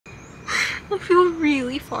I feel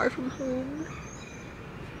really far from home.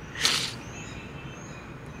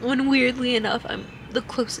 When weirdly enough, I'm the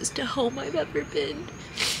closest to home I've ever been.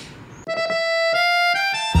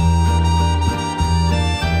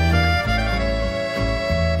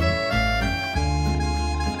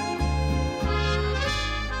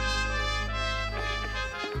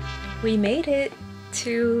 We made it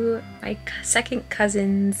to my second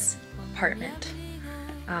cousin's apartment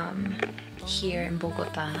here in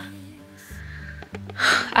Bogotá.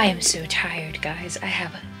 I am so tired, guys. I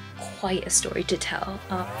have quite a story to tell.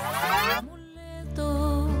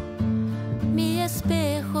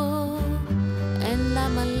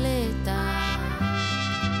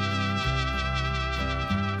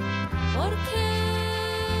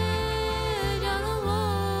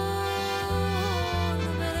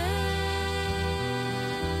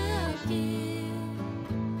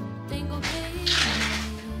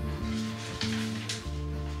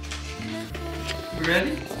 You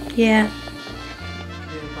ready? Yeah.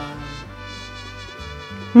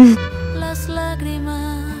 Las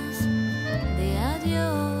lágrimas de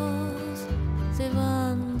adiós se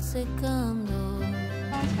van secando.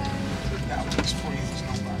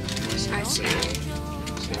 I see.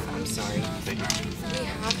 I'm sorry. We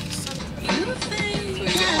have some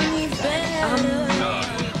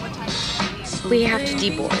we have to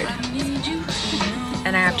deboard,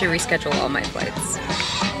 and I have to reschedule all my flights.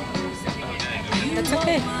 That's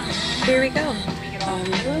okay. Here we go.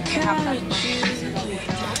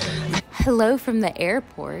 Hello from the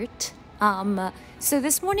airport. So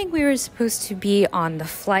this morning we were supposed to be on the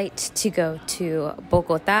flight to go to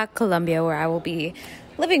Bogotá, Colombia, where I will be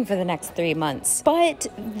living for the next 3 months. But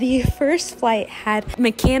the first flight had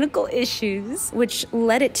mechanical issues, which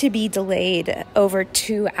led it to be delayed over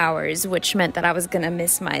 2 hours, which meant that I was gonna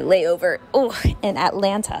miss my layover in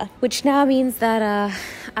Atlanta, which now means that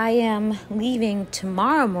I am leaving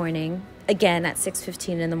tomorrow morning, again at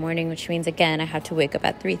 6:15 in the morning, which means again I have to wake up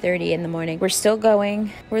at 3:30 in the morning. We're still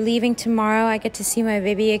going. We're leaving tomorrow. I get to see my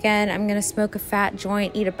baby again. I'm gonna smoke a fat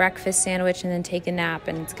joint, eat a breakfast sandwich, and then take a nap,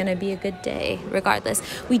 and it's gonna be a good day regardless.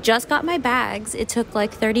 We just got my bags. It took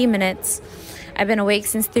like 30 minutes. I've been awake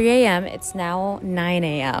since 3 a.m. It's now 9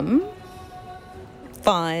 a.m.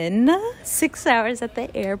 Fun. 6 hours at the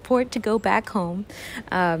airport to go back home.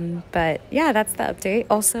 But yeah, that's the update.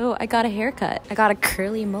 Also, I got a haircut. I got a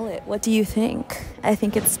curly mullet. What do you think? I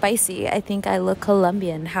think it's spicy. I think I look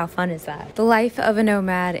Colombian. How fun is that? The life of a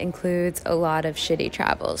nomad includes a lot of shitty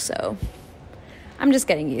travel, so I'm just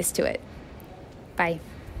getting used to it. Bye.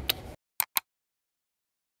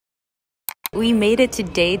 We made it to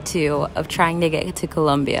day 2 of trying to get to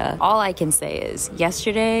Colombia. All I can say is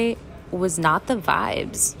yesterday was not the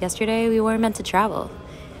vibes. Yesterday we weren't meant to travel.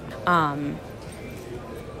 I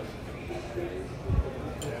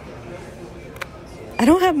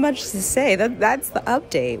don't have much to say. That's the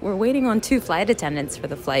update. We're waiting on 2 flight attendants for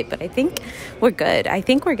the flight, but I think we're good. I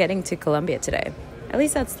think we're getting to Colombia today. At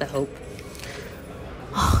least that's the hope.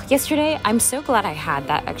 Yesterday, I'm so glad I had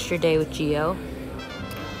that extra day with Gio,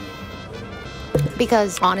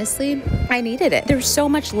 because honestly, I needed it. There's so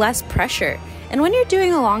much less pressure. And when you're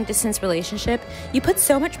doing a long distance relationship, you put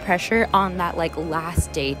so much pressure on that like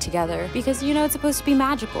last day together, because you know it's supposed to be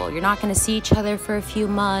magical. You're not going to see each other for a few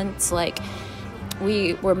months. Like,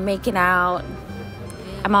 we were making out.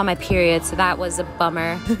 I'm on my period, so that was a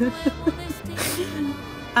bummer.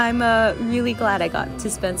 I'm really glad I got to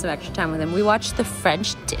spend some extra time with him. We watched The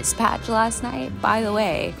French Dispatch last night. By the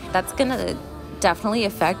way, that's gonna definitely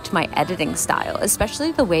affect my editing style,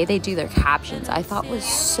 especially the way they do their captions. I thought was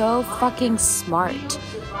so fucking smart.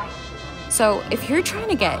 So if you're trying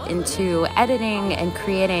to get into editing and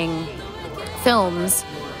creating films,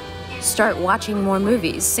 start watching more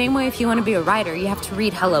movies. Same way if you want to be a writer, you have to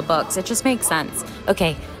read hella books. It just makes sense.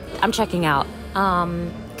 Okay, I'm checking out.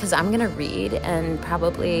 Because I'm gonna read and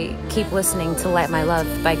probably keep listening to Light My Love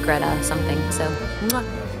by Greta or something. So, mwah.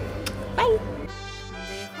 Bye.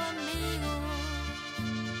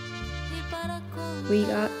 We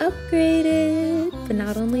got upgraded, but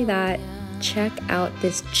not only that, check out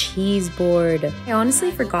this cheese board. I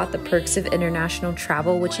honestly forgot the perks of international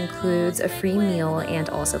travel, which includes a free meal and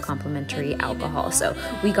also complimentary alcohol. So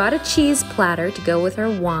we got a cheese platter to go with our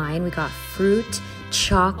wine. We got fruit,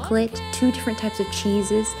 chocolate, 2 different types of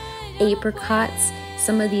cheeses, apricots,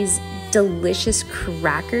 some of these delicious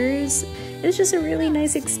crackers. It was just a really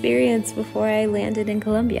nice experience before I landed in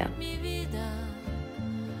Colombia.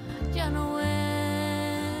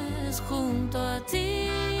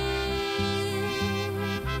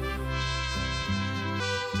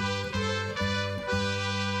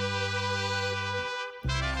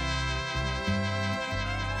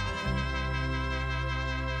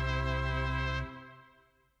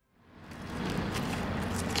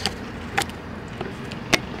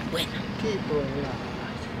 por la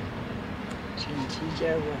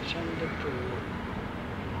sencilla razón de que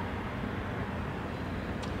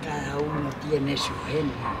cada uno tiene su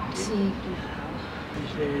genio. Sí,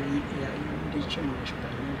 Hay un dicho en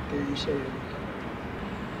español que dice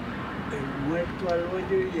el muerto al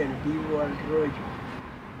hoyo y el vivo al rollo.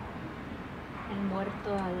 el muerto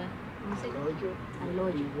al Rollo y Al el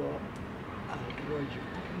hoyo. vivo al rollo.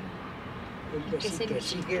 Es ¿Qué decir, que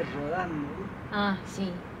significa? sigue rodando. Ah, sí,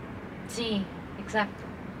 sí, exacto.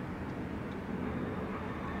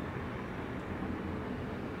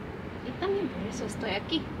 Y también por eso estoy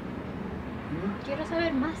aquí. ¿Mm? Quiero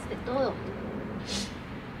saber más de todo.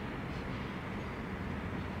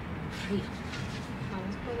 Frío.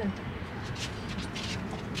 Vamos por dentro.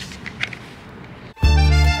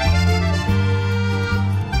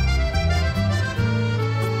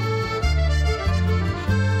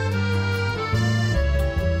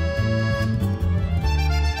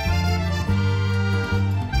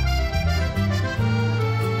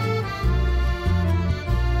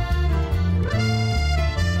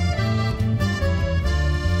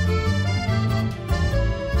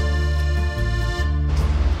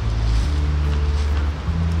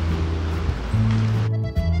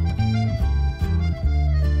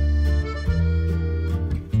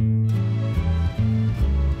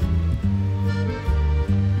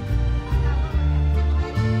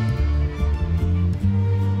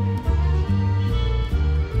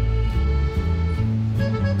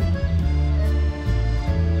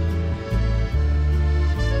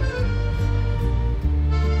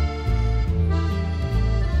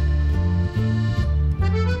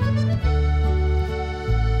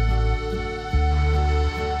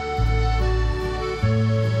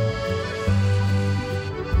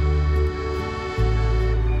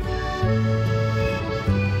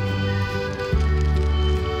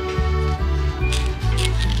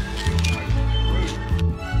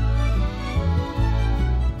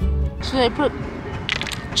 So they put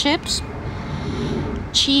chips,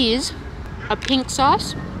 cheese, a pink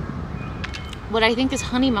sauce, what I think is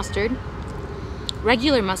honey mustard,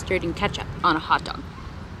 regular mustard, and ketchup on a hot dog.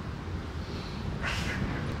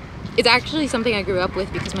 It's actually something I grew up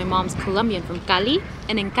with because my mom's Colombian from Cali,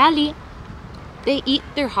 and in Cali, they eat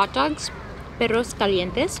their hot dogs, perros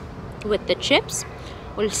calientes, with the chips,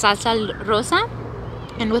 with salsa rosa,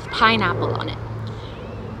 and with pineapple on it.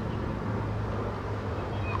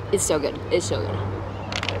 It's so good. It's so good.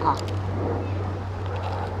 Ah.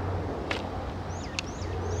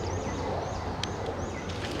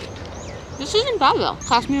 This isn't bad though.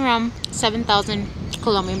 Cost me around 7,000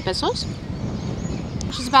 Colombian pesos,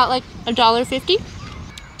 which is about like $1.50.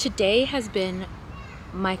 Today has been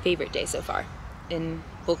my favorite day so far in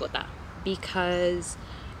Bogotá because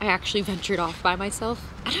I actually ventured off by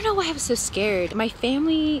myself. I don't know why I was so scared. My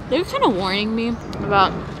family, they were kind of warning me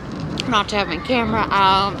about not to have my camera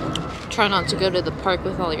out, try not to go to the park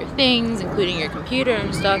with all your things, including your computer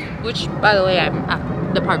and stuff, which, by the way, I'm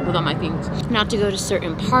at the park with all my things. Not to go to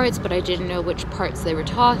certain parts, but I didn't know which parts they were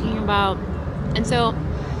talking about. And so,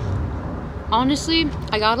 honestly,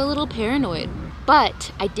 I got a little paranoid.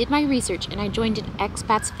 But I did my research and I joined an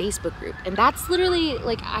expats Facebook group. And that's literally,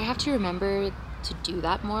 like, I have to remember to do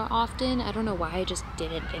that more often. I don't know why I just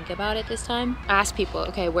didn't think about it this time. I asked people,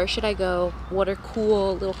 okay, where should I go? What are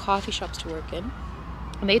cool little coffee shops to work in?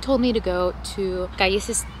 And they told me to go to Calle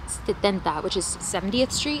 70, which is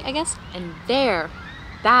 70th Street, I guess. And there,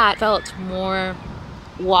 that felt more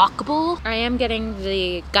walkable. I am getting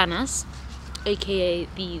the ganas, aka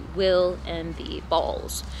the will and the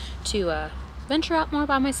balls, to venture out more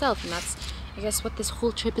by myself. And that's, I guess, what this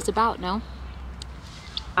whole trip is about, no?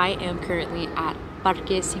 I am currently at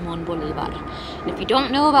Parque Simón Bolívar. And if you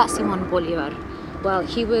don't know about Simón Bolívar, well,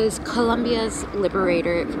 he was Colombia's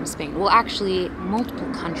liberator from Spain. Well, actually, multiple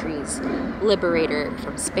countries' liberator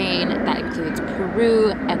from Spain. That includes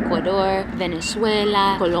Peru, Ecuador,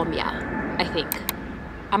 Venezuela, Colombia, I think.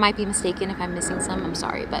 I might be mistaken if I'm missing some, I'm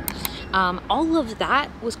sorry. But all of that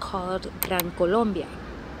was called Gran Colombia.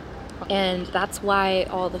 And that's why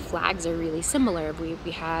all the flags are really similar.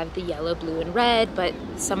 We have the yellow, blue, and red, but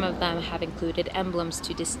some of them have included emblems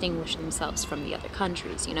to distinguish themselves from the other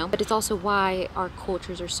countries, you know? But it's also why our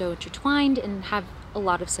cultures are so intertwined and have a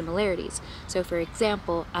lot of similarities. So for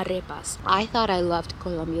example, arepas. I thought I loved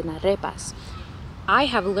Colombian arepas. I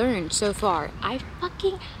have learned so far, I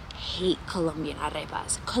fucking hate Colombian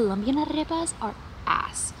arepas. Colombian arepas are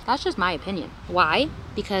ass. That's just my opinion. Why?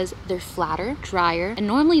 Because they're flatter, drier, and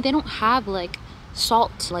normally they don't have like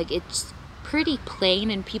salt. Like, it's pretty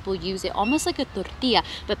plain and people use it almost like a tortilla.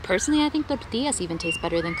 But personally, I think tortillas even taste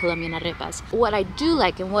better than Colombian arepas. What I do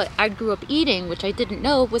like and what I grew up eating, which I didn't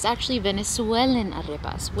know, was actually Venezuelan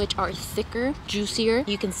arepas, which are thicker, juicier.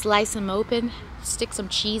 You can slice them open, stick some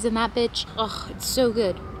cheese in that bitch. Oh, it's so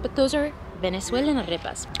good. But those are Venezuelan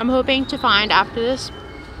arepas. I'm hoping to find after this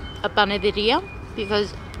a panaderia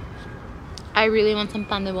because I really want some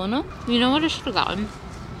pan de bono. You know what I should have gotten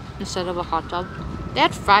instead of a hot dog? They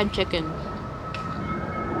had fried chicken.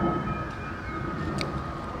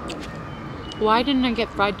 Why didn't I get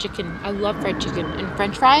fried chicken? I love fried chicken. And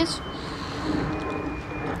french fries?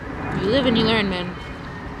 You live and you learn, man.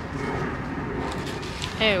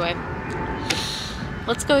 Anyway,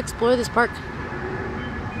 let's go explore this park.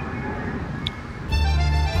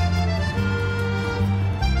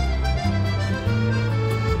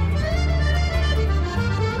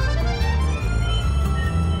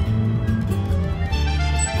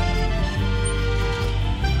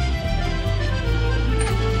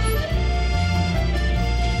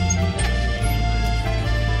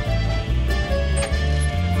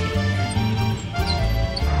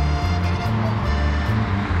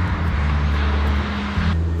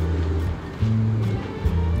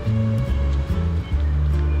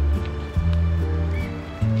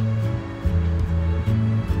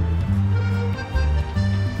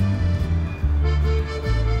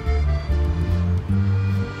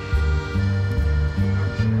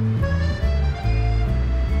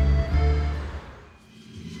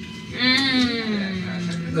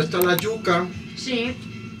 Está la yuca, Sí.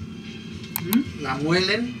 la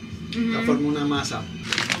muelen, la forma una masa.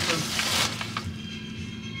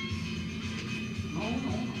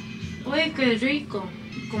 Uy, qué rico.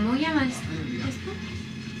 ¿Cómo llamas esto?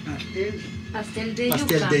 Pastel de yuca.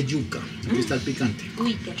 Pastel de yuca. Aquí está el picante.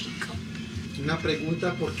 Uy, qué rico. Una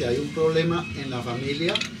pregunta porque hay un problema en la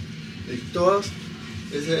familia. Todos,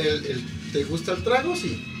 ¿te gusta el trago?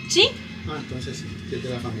 Sí. ¿Sí? Ah, entonces sí, es de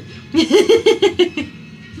la familia.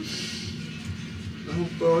 Es un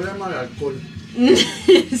problema de alcohol.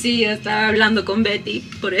 Sí, yo estaba hablando con Betty,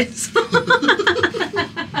 por eso.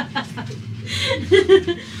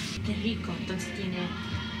 Qué rico. Entonces tiene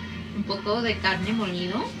un poco de carne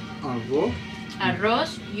molido,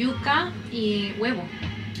 arroz, yuca y huevo.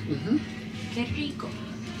 Qué rico.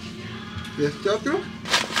 ¿Y este otro?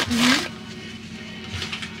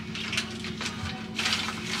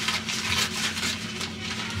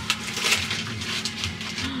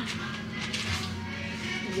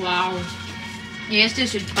 Wow. Y este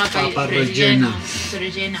es el papa rellena.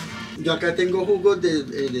 Rellena. Yo acá tengo jugos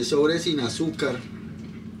de sobre sin azúcar.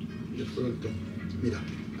 De pronto. Mira,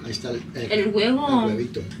 ahí está el huevo. El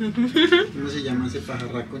huevito. ¿Cómo se llama ese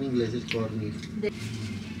pajarraco en inglés? El cornmeal.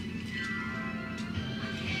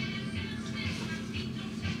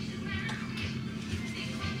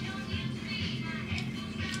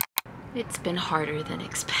 It's been harder than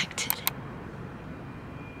expected.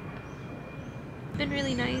 It's been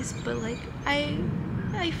really nice, but like I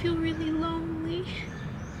feel really lonely.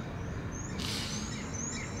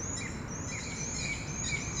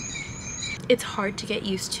 It's hard to get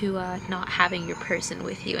used to not having your person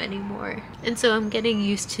with you anymore. And so I'm getting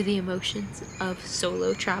used to the emotions of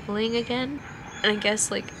solo traveling again. And I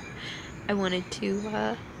guess like I wanted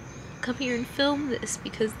to come here and film this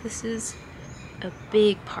because this is a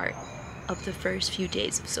big part of the first few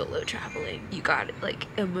days of solo traveling. You got it, like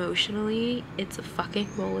emotionally, it's a fucking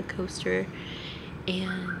roller coaster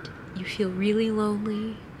and you feel really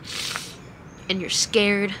lonely and you're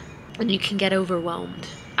scared and you can get overwhelmed.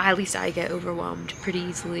 At least I get overwhelmed pretty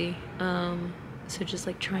easily. So just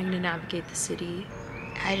like trying to navigate the city.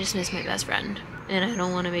 I just miss my best friend and I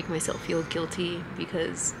don't want to make myself feel guilty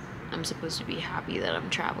because I'm supposed to be happy that I'm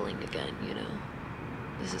traveling again, you know?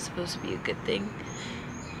 This is supposed to be a good thing.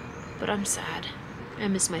 But I'm sad. I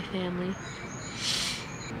miss my family.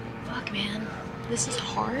 Fuck, man. This is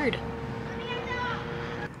hard.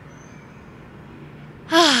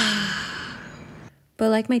 But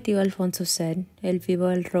like my tío Alfonso said, el vivo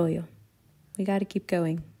el rollo. We gotta keep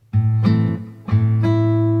going.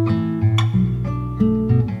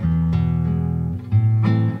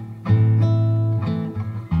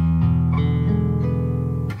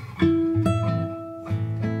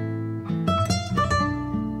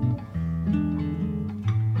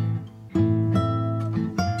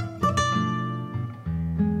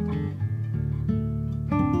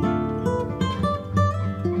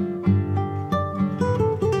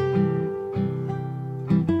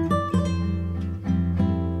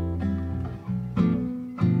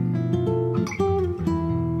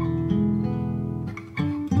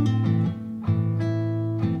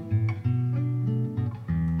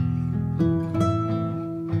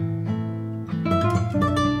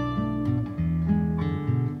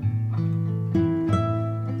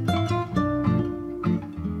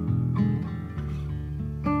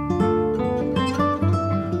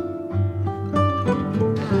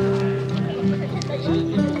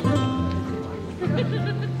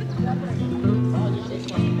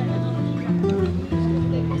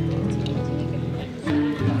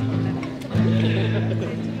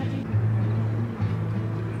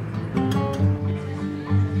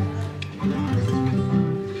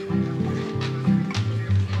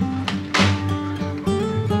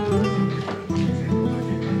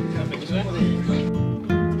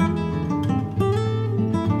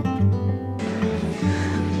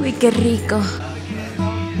 qué rico.